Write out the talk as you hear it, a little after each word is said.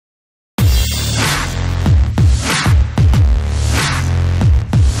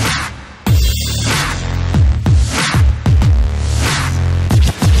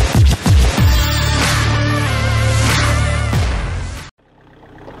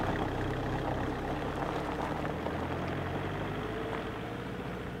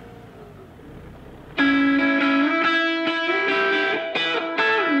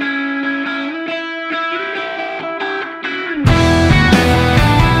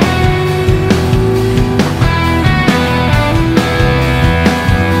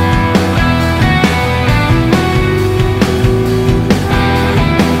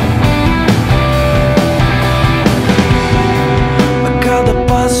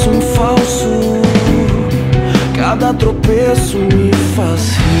cada tropeço me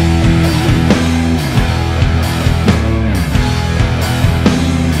faz rir.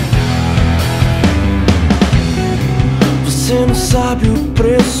 Você não sabe o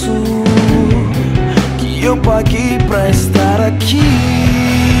preço que eu paguei pra estar aqui.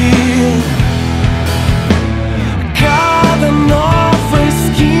 Cada nova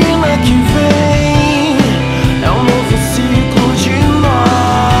esquina que vem é um novo ciclo de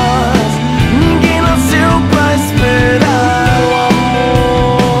nós. Ninguém nasceu pra esperar o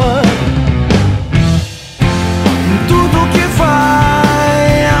amor. Tudo que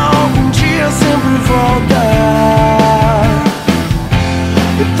vai algum dia sempre volta.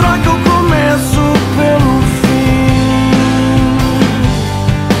 E troca o começo pelo fim.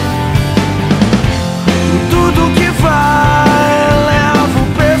 Tudo que vai leva o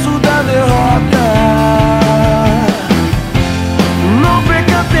peso da derrota. Não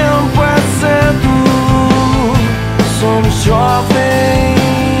perca tempo, é cedo. Somos jovens.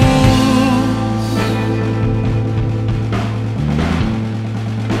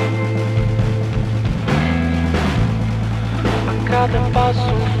 A cada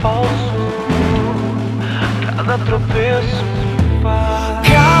passo falso, cada tropeço faz.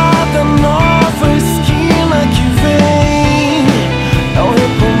 Cada nova esquina que vem é o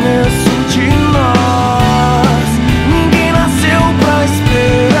recomeço de nós. Ninguém nasceu pra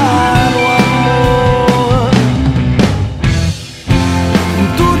esperar o amor.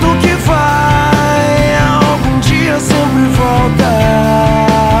 Tudo que vai algum dia sempre volta.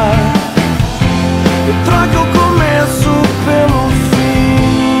 E troca o começo pelo fim.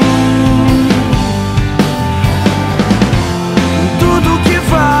 Tudo que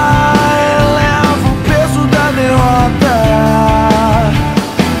vai leva o peso da derrota.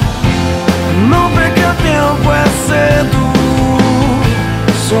 Não perca tempo, é cedo.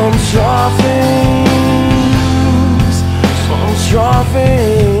 Somos jovens. Somos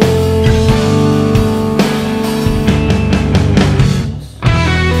jovens.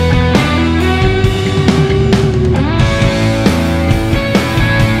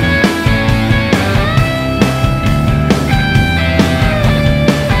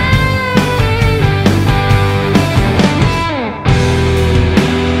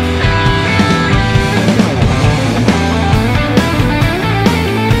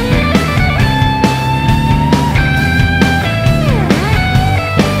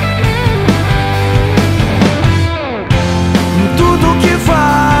 Tudo que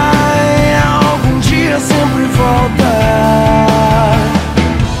vai algum dia sempre volta.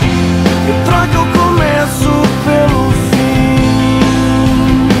 E troca o começo pelo fim.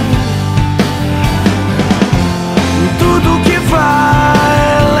 Tudo que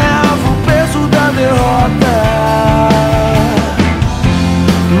vai leva o peso da derrota.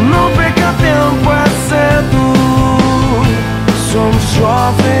 Não perca tempo, é cedo. Somos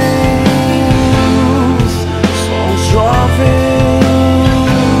jovens. Somos jovens.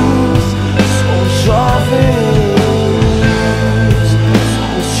 Somos jovens.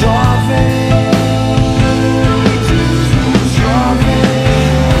 Somos jovens. Somos jovens. Somos jovens.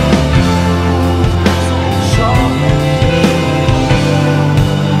 Somos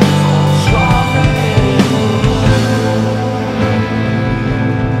jovens.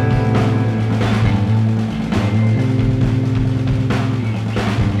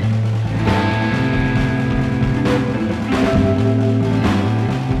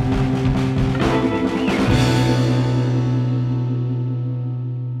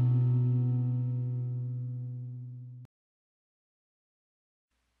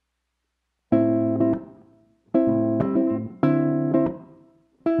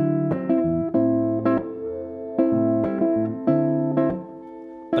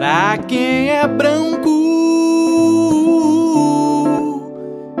 Pra quem é branco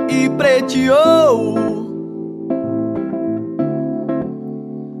e preteou,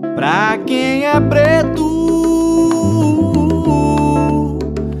 pra quem é preto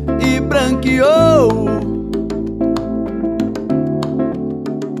e branqueou,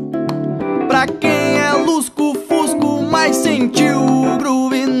 pra quem é lusco-fusco, mas sentiu o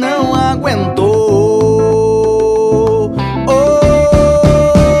groove e não aguentou.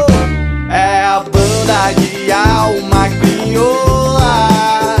 Alma crioula,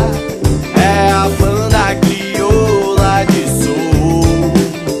 é a banda crioula de sul,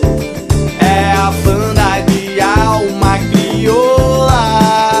 é a banda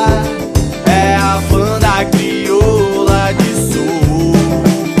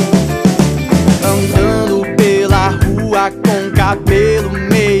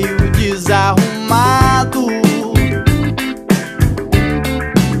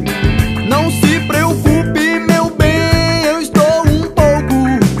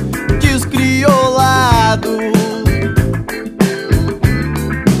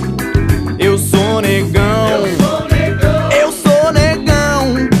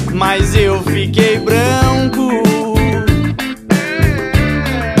fiquei branco.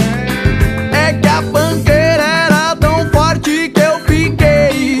 É que a panqueira era tão forte que eu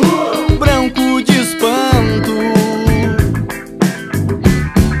fiquei branco de espanto.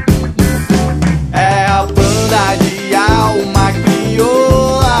 É a banda de alma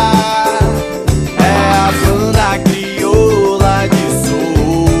crioula, é a banda crioula de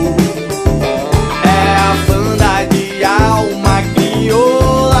sul, é a banda de alma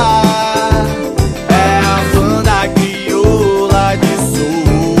crioula, é a banda crioula de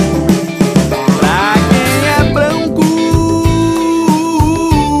sul. Pra quem é branco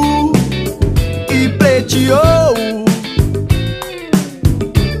e preteou,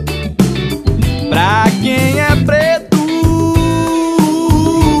 pra quem é preto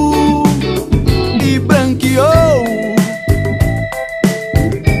e branqueou,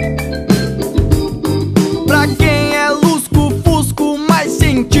 pra quem é lusco-fusco, mas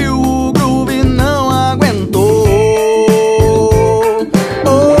sentiu o groove e não aguentou.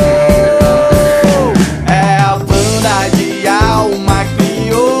 Oh, é a banda de alma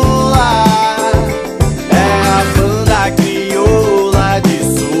crioula, é a banda crioula de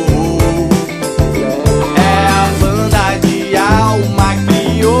sul, é a banda de alma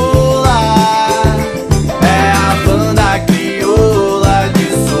crioula, é a banda crioula de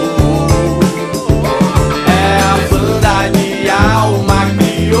sul, é a banda de alma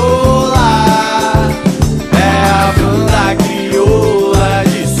crioula, é a banda crioula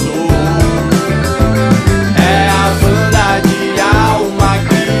de sul, é a banda de alma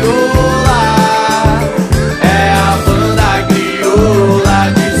crioula, é a banda crioula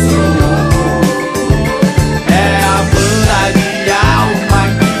de sul, é a banda de alma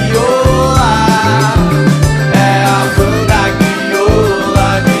crioula, é a banda crioula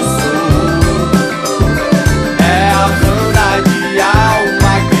de sul, é a banda de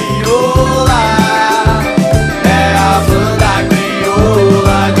alma crioula, é a banda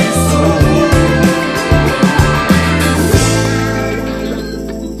crioula de sul.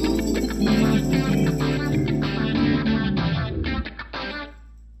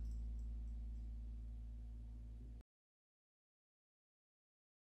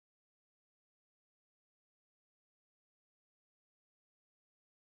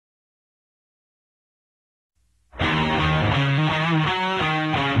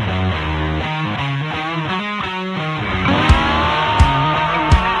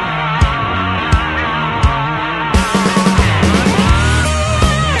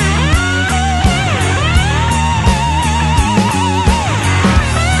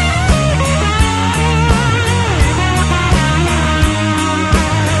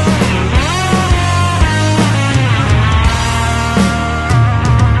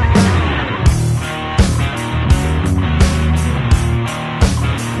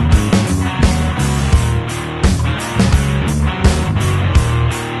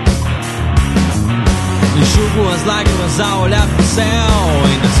 Enxugo as lágrimas ao olhar pro céu.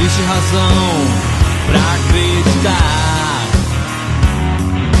 Ainda existe razão pra acreditar.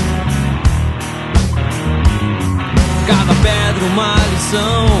 Cada pedra uma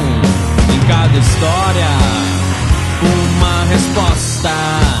lição, em cada história uma resposta.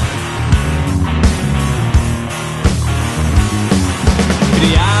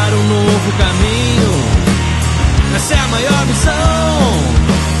 Criar um novo caminho, essa é a maior missão.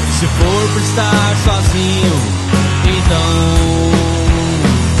 Se for pra estar sozinho, então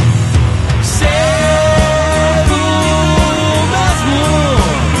ser o mesmo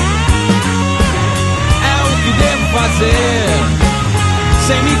é o que devo fazer,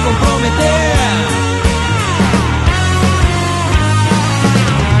 sem me comprometer.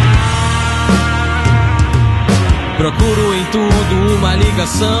 Procuro em tudo uma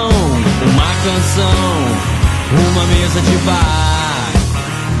ligação, uma canção, uma mesa de bar.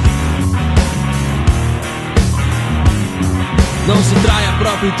 Não se trai a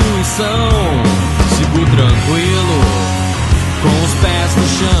própria intuição, sigo tranquilo, com os pés no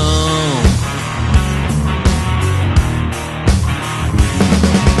chão.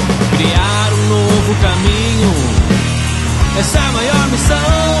 Criar um novo caminho, essa é a maior missão.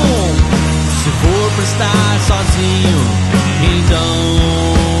 Se for pra estar sozinho, então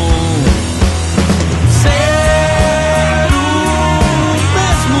ser o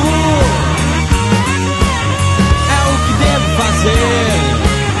mesmo é o que devo fazer,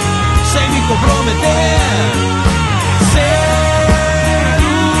 sem me comprometer. Ser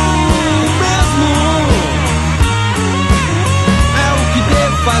o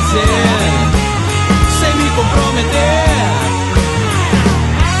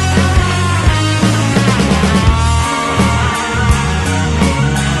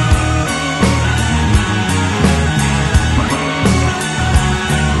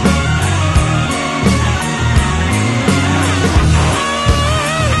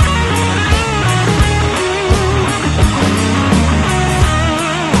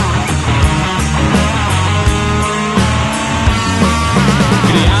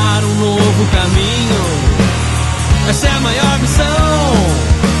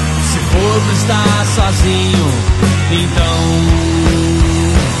sozinho. Então